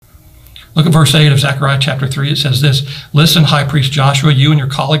Look at verse 8 of Zechariah chapter 3. It says this, "Listen, high priest Joshua, you and your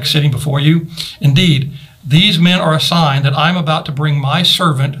colleagues sitting before you. Indeed, these men are a sign that I'm about to bring my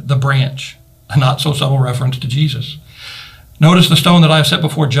servant, the branch." A not so subtle reference to Jesus. "Notice the stone that I have set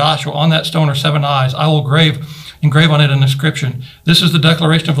before Joshua. On that stone are 7 eyes. I will engrave on it an inscription. This is the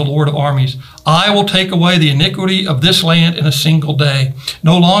declaration of the Lord of armies. I will take away the iniquity of this land in a single day.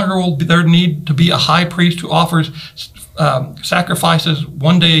 No longer will there need to be a high priest who offers sacrifices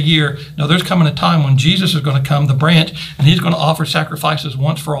one day a year. No, there's coming a time when Jesus is going to come, the branch, and he's going to offer sacrifices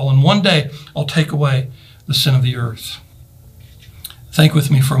once for all. And one day I'll take away the sin of the earth." Think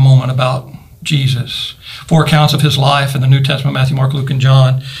with me for a moment about Jesus. 4 accounts of his life in the New Testament, Matthew, Mark, Luke, and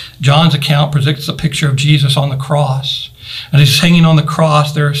John. John's account presents a picture of Jesus on the cross. And as he's hanging on the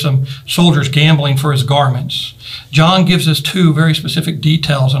cross, there are some soldiers gambling for his garments. John gives us 2 very specific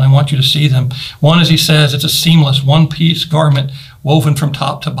details, and I want you to see them. One is he says it's a seamless, one-piece garment woven from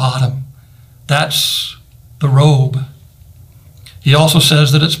top to bottom. That's the robe. He also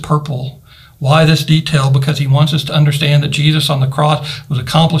says that it's purple. Why this detail? Because he wants us to understand that Jesus on the cross was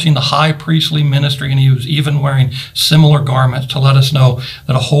accomplishing the high priestly ministry, and he was even wearing similar garments to let us know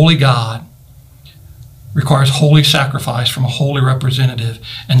that a holy God requires holy sacrifice from a holy representative,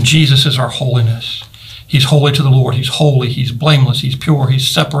 and Jesus is our holiness. He's holy to the Lord. He's holy. He's blameless. He's pure. He's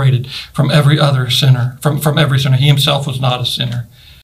separated from every other sinner, from every sinner. He himself was not a sinner.